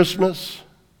spirit of Christmas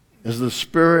is the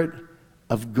spirit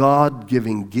of God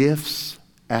giving gifts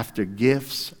after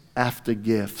gifts after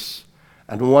gifts.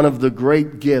 And one of the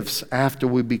great gifts after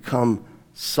we become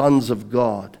sons of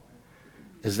God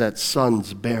is that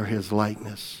sons bear his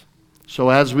likeness. So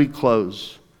as we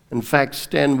close, in fact,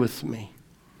 stand with me.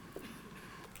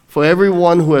 For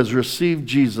everyone who has received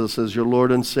Jesus as your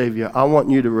Lord and Savior, I want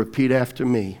you to repeat after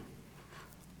me.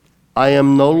 I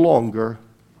am no longer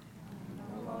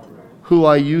who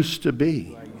I used to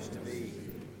be.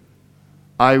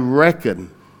 I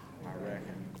reckon.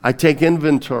 I take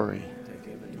inventory.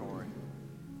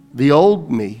 The old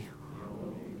me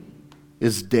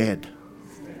is dead.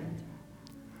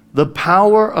 The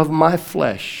power of my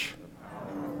flesh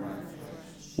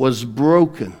was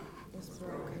broken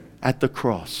at the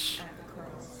cross.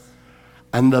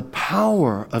 And the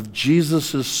power of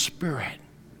Jesus' Spirit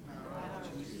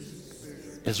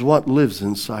is what lives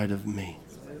inside of me.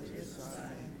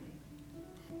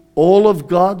 All of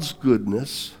God's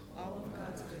goodness,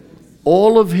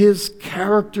 all of his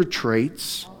character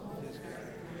traits,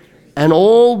 and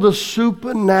all the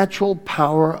supernatural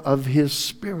power of his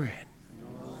Spirit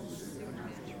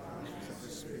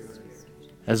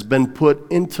has been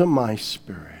put into my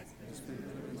spirit.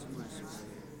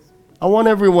 I want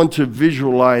everyone to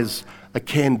visualize a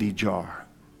candy jar.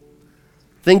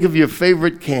 Think of your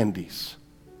favorite candies.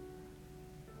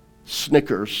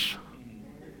 Snickers.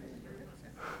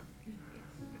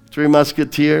 Three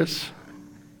Musketeers.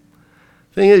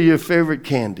 Think of your favorite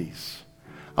candies.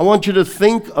 I want you to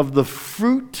think of the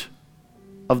fruit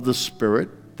of the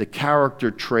Spirit, the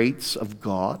character traits of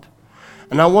God.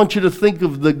 And I want you to think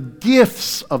of the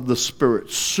gifts of the Spirit,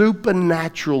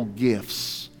 supernatural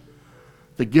gifts.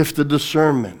 The gift of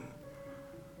discernment,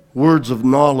 words of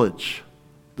knowledge,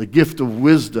 the gift of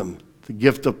wisdom, the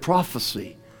gift of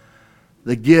prophecy,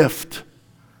 the gift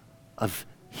of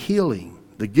healing,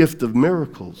 the gift of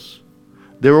miracles.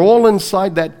 They're all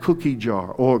inside that cookie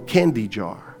jar or candy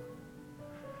jar.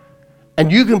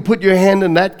 And you can put your hand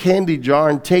in that candy jar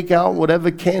and take out whatever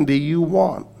candy you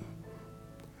want.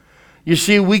 You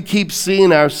see, we keep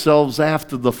seeing ourselves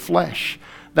after the flesh.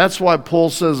 That's why Paul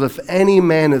says, if any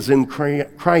man is in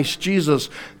Christ Jesus,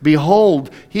 behold,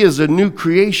 he is a new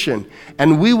creation.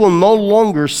 And we will no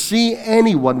longer see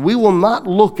anyone. We will not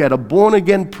look at a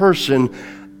born-again person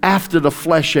after the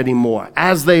flesh anymore,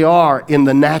 as they are in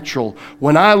the natural.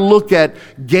 When I look at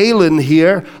Galen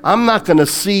here, I'm not going to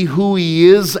see who he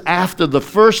is after the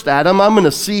first Adam. I'm going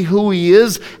to see who he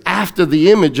is after the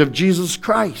image of Jesus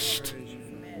Christ.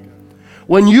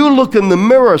 When you look in the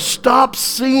mirror, stop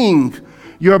seeing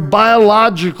your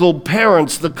biological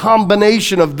parents, the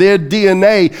combination of their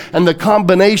DNA and the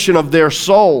combination of their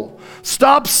soul.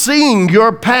 Stop seeing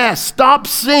your past. Stop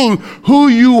seeing who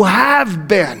you have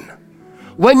been.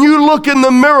 When you look in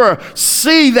the mirror,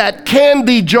 see that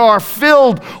candy jar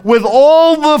filled with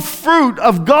all the fruit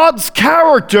of God's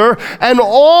character and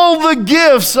all the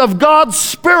gifts of God's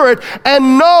Spirit,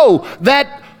 and know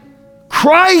that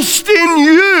Christ in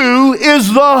you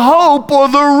is the hope or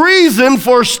the reason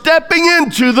for stepping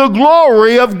into the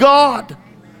glory of God.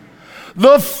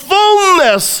 The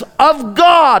fullness of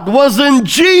God was in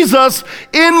Jesus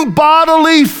in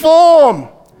bodily form,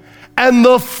 and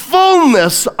the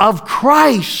fullness of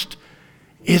Christ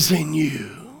is in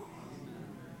you.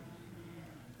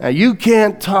 Now, you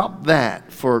can't top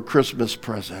that for a Christmas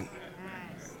present.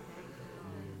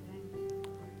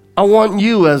 I want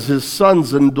you as his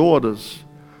sons and daughters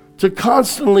to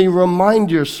constantly remind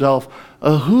yourself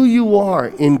of who you are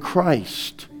in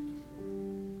Christ.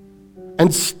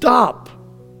 And stop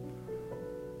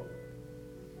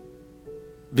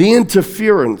the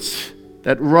interference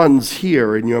that runs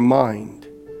here in your mind.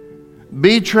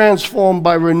 Be transformed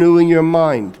by renewing your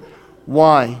mind.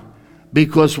 Why?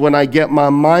 Because when I get my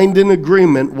mind in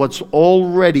agreement, what's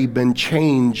already been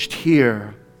changed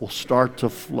here will start to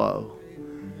flow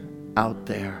out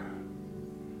there.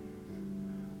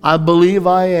 I believe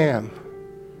I am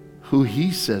who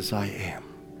he says I am.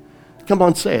 Come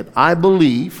on, say it. I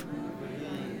believe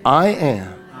I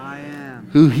am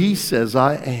who he says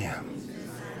I am.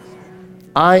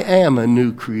 I am a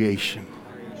new creation.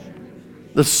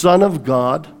 The Son of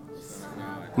God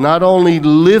not only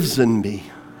lives in me,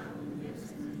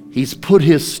 he's put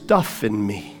his stuff in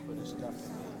me.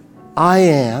 I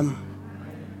am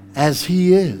as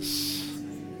he is.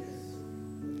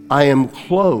 I am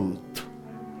clothed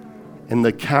in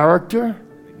the character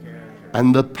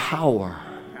and the power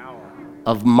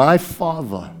of my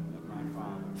Father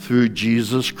through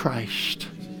Jesus Christ,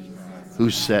 who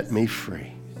set me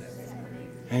free.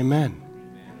 Amen.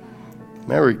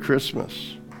 Merry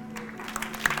Christmas.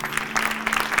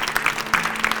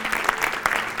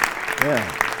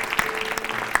 Yeah.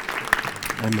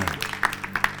 Amen.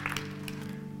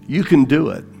 You can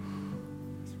do it.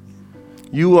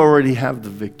 You already have the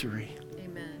victory.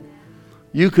 Amen.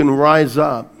 You can rise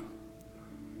up.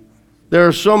 There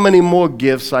are so many more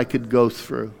gifts I could go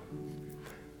through.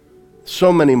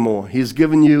 So many more. He's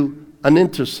given you an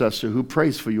intercessor who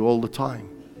prays for you all the time.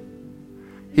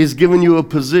 He's given you a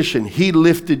position. He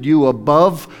lifted you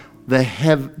above the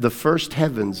first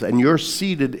heavens, and you're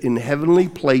seated in heavenly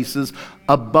places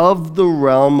above the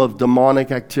realm of demonic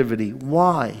activity.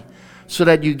 Why? So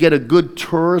that you get a good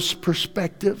tourist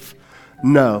perspective?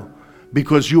 No,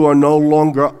 because you are no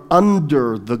longer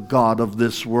under the God of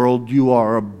this world. You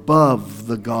are above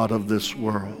the God of this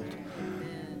world.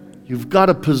 You've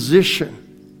got a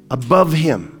position above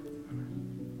him.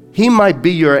 He might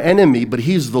be your enemy, but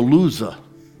he's the loser.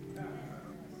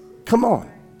 Come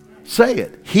on, say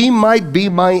it. He might be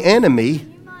my enemy.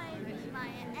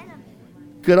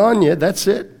 Good on you, that's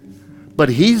it. But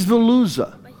he's the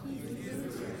loser.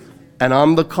 And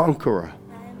I'm the conqueror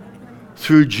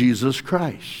through Jesus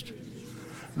Christ.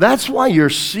 That's why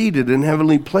you're seated in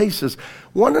heavenly places.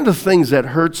 One of the things that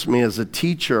hurts me as a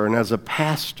teacher and as a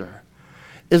pastor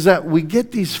is that we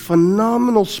get these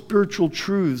phenomenal spiritual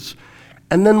truths,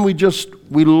 and then we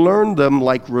learn them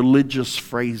like religious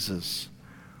phrases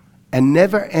and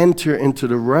never enter into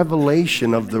the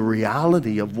revelation of the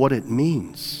reality of what it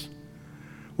means.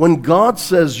 When God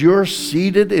says you're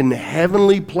seated in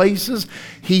heavenly places,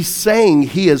 he's saying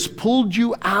he has pulled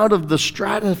you out of the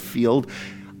stratofield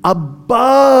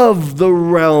above the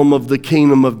realm of the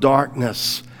kingdom of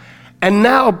darkness. And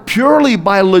now, purely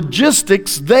by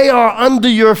logistics, they are under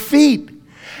your feet.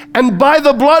 And by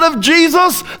the blood of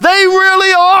Jesus, they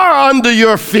really are under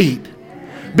your feet.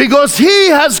 Because he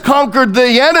has conquered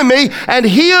the enemy, and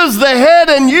he is the head,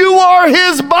 and you are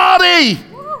his body.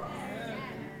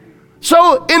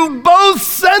 So in both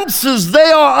senses,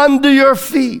 they are under your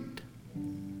feet.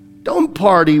 Don't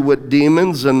party with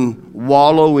demons and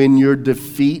wallow in your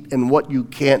defeat and what you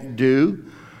can't do.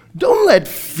 Don't let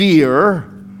fear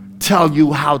tell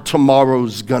you how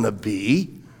tomorrow's gonna be.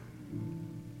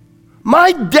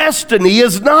 My destiny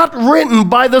is not written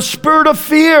by the spirit of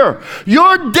fear.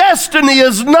 Your destiny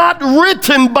is not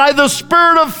written by the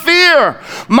spirit of fear.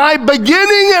 My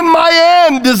beginning and my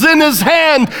end is in his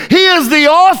hand. He is the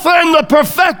author and the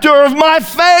perfecter of my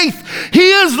faith. He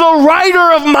is the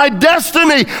writer of my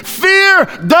destiny. Fear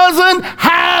doesn't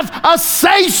have a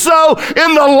say-so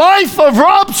in the life of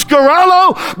Rob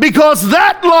Scarello, because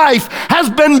that life has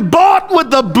been bought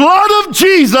with the blood of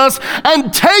Jesus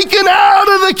and taken out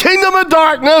of the kingdom of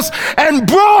darkness and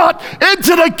brought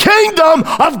into the kingdom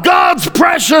of God's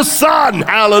precious Son.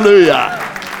 Hallelujah.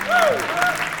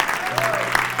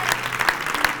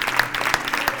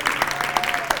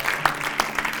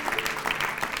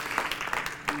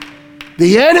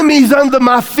 The enemy's under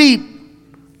my feet,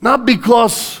 not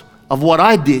because of what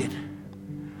I did,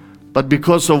 but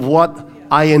because of what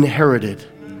I inherited,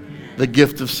 the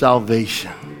gift of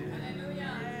salvation.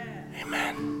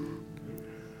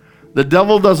 The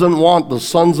devil doesn't want the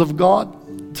sons of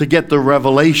God to get the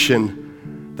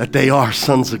revelation that they are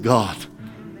sons of God,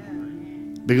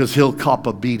 because he'll cop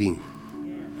a beating.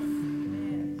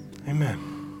 Amen.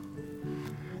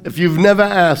 If you've never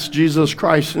asked Jesus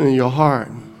Christ in your heart,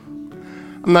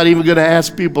 I'm not even going to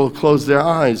ask people to close their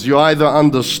eyes. You either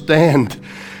understand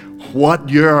what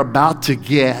you're about to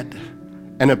get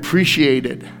and appreciate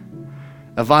it.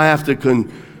 If I have to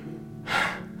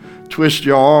twist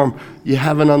your arm, you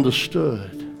haven't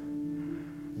understood.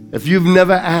 If you've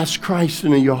never asked Christ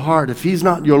into your heart, if he's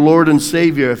not your Lord and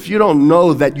Savior, if you don't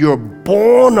know that you're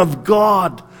born of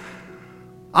God.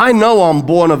 I know I'm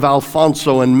born of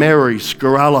Alfonso and Mary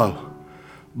Scarello,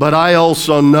 but I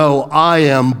also know I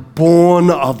am born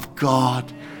of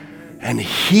God, and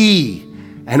he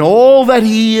and all that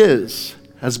he is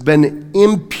has been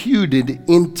imputed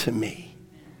into me,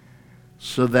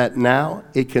 so that now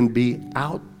it can be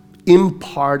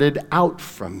imparted out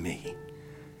from me.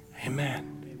 Amen.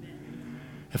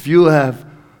 If you're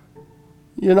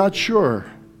not sure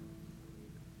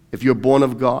if you're born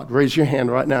of God, raise your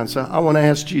hand right now and say, I want to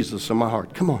ask Jesus in my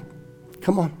heart. Come on.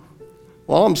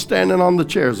 Well, I'm standing on the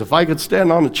chairs. If I could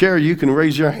stand on a chair, you can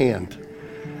raise your hand.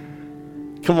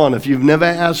 Come on, if you've never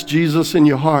asked Jesus in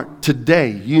your heart, today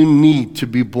you need to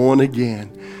be born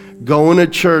again. Going to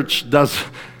church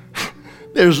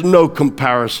there's no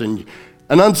comparison.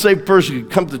 An unsaved person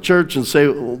could come to church and say,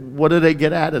 what do they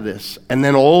get out of this? And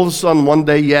then all of a sudden, one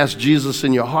day you ask Jesus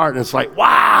in your heart, and it's like,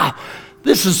 wow,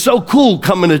 this is so cool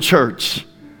coming to church.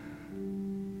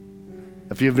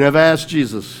 If you've never asked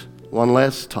Jesus one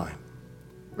last time,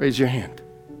 raise your hand.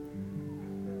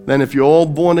 Then if you're all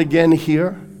born again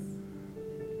here,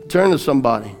 turn to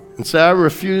somebody and say, I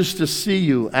refuse to see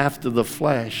you after the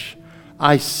flesh.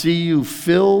 I see you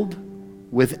filled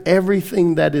with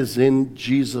everything that is in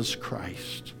Jesus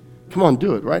Christ. Come on,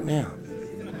 do it right now.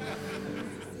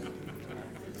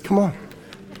 Come on.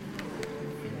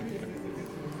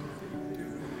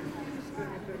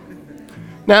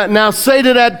 Now say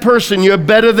to that person, you're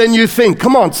better than you think.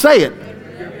 Come on, say it.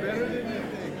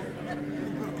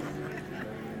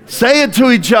 Say it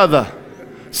to each other.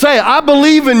 Say, I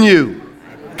believe in you.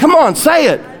 Come on, say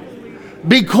it.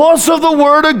 Because of the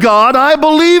word of God, I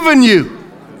believe in you.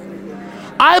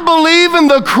 I believe in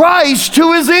the Christ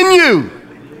who is in you.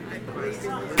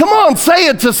 Come on, say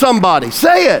it to somebody.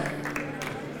 Say it.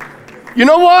 You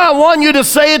know why I want you to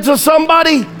say it to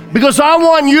somebody? Because I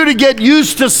want you to get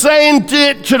used to saying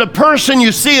it to the person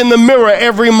you see in the mirror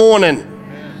every morning.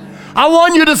 I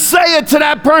want you to say it to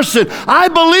that person. I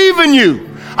believe in you.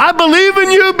 I believe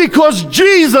in you because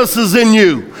Jesus is in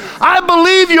you. I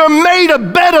believe you're made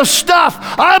of better stuff.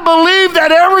 I believe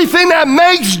that everything that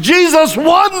makes Jesus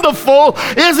wonderful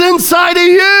is inside of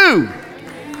you.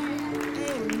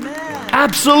 Amen.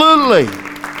 Absolutely.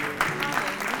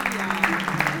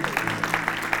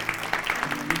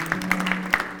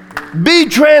 Be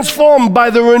transformed by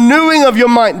the renewing of your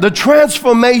mind. The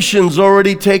transformation's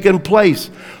already taken place.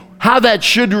 How that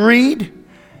should read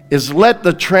is let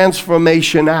the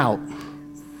transformation out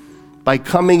by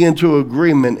coming into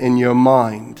agreement in your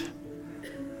mind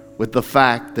with the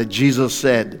fact that Jesus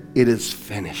said, it is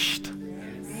finished.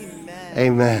 Amen.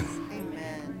 Amen.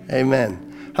 Amen.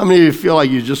 Amen. How many of you feel like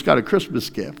you just got a Christmas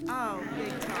gift? Oh,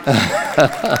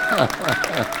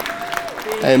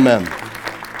 amen.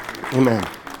 Amen.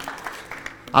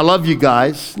 I love you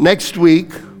guys. Next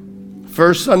week,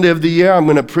 first Sunday of the year, I'm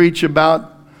going to preach about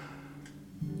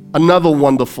another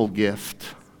wonderful gift,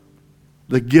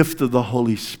 the gift of the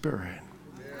Holy Spirit.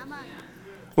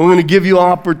 We're going to give you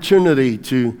opportunity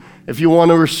to, if you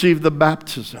want to receive the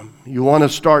baptism, you want to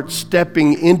start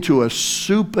stepping into a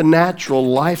supernatural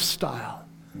lifestyle.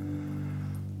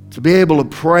 to be able to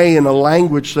pray in a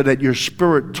language so that your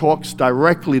spirit talks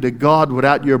directly to God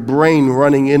without your brain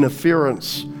running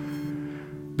interference.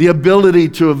 The ability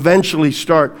to eventually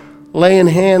start laying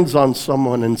hands on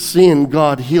someone and seeing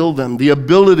God heal them. The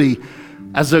ability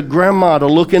as a grandma to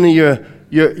look into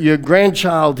your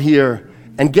grandchild here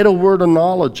and get a word of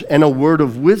knowledge and a word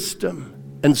of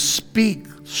wisdom and speak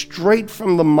straight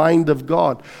from the mind of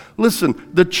God. Listen,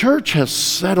 the church has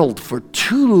settled for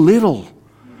too little.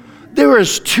 There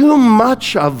is too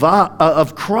much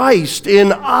of Christ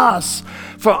in us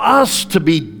for us to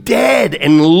be dead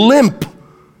and limp.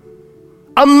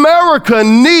 America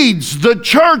needs the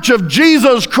church of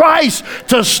Jesus Christ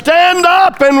to stand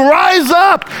up and rise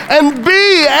up and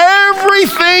be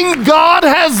everything God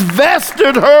has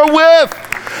vested her with.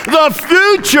 The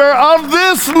future of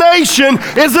this nation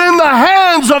is in the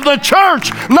hands of the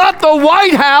church, not the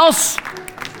White House,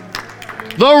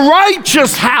 the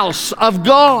righteous house of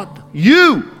God.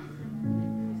 You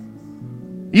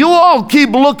all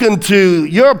keep looking to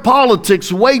your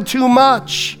politics way too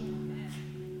much.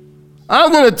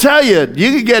 I'm going to tell you,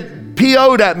 you can get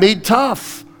PO'd at me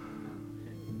tough.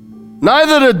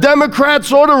 Neither the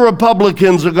Democrats or the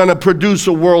Republicans are going to produce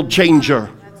a world changer.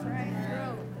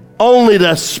 Only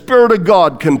the Spirit of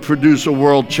God can produce a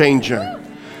world changer.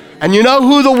 And you know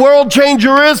who the world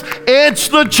changer is? It's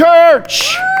the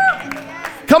church.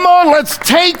 Come on, let's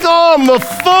take on the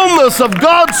fullness of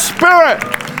God's Spirit.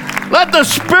 Let the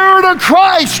Spirit of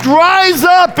Christ rise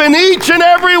up in each and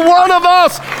every one of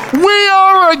us. We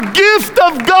are a gift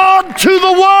of God to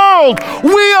the world.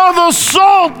 We are the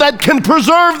salt that can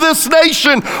preserve this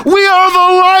nation. We are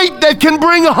the light that can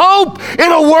bring hope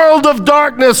in a world of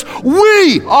darkness.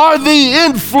 We are the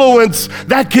influence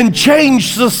that can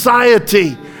change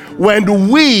society when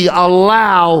we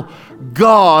allow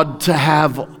God to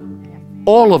have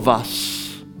all of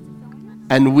us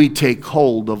and we take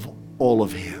hold of all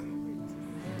of Him.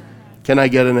 Can I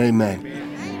get an amen?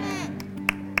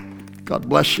 God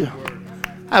bless you.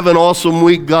 Have an awesome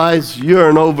week, guys. You're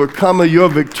an overcomer. You're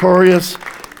victorious.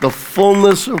 The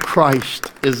fullness of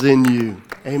Christ is in you.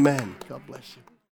 Amen. God bless you.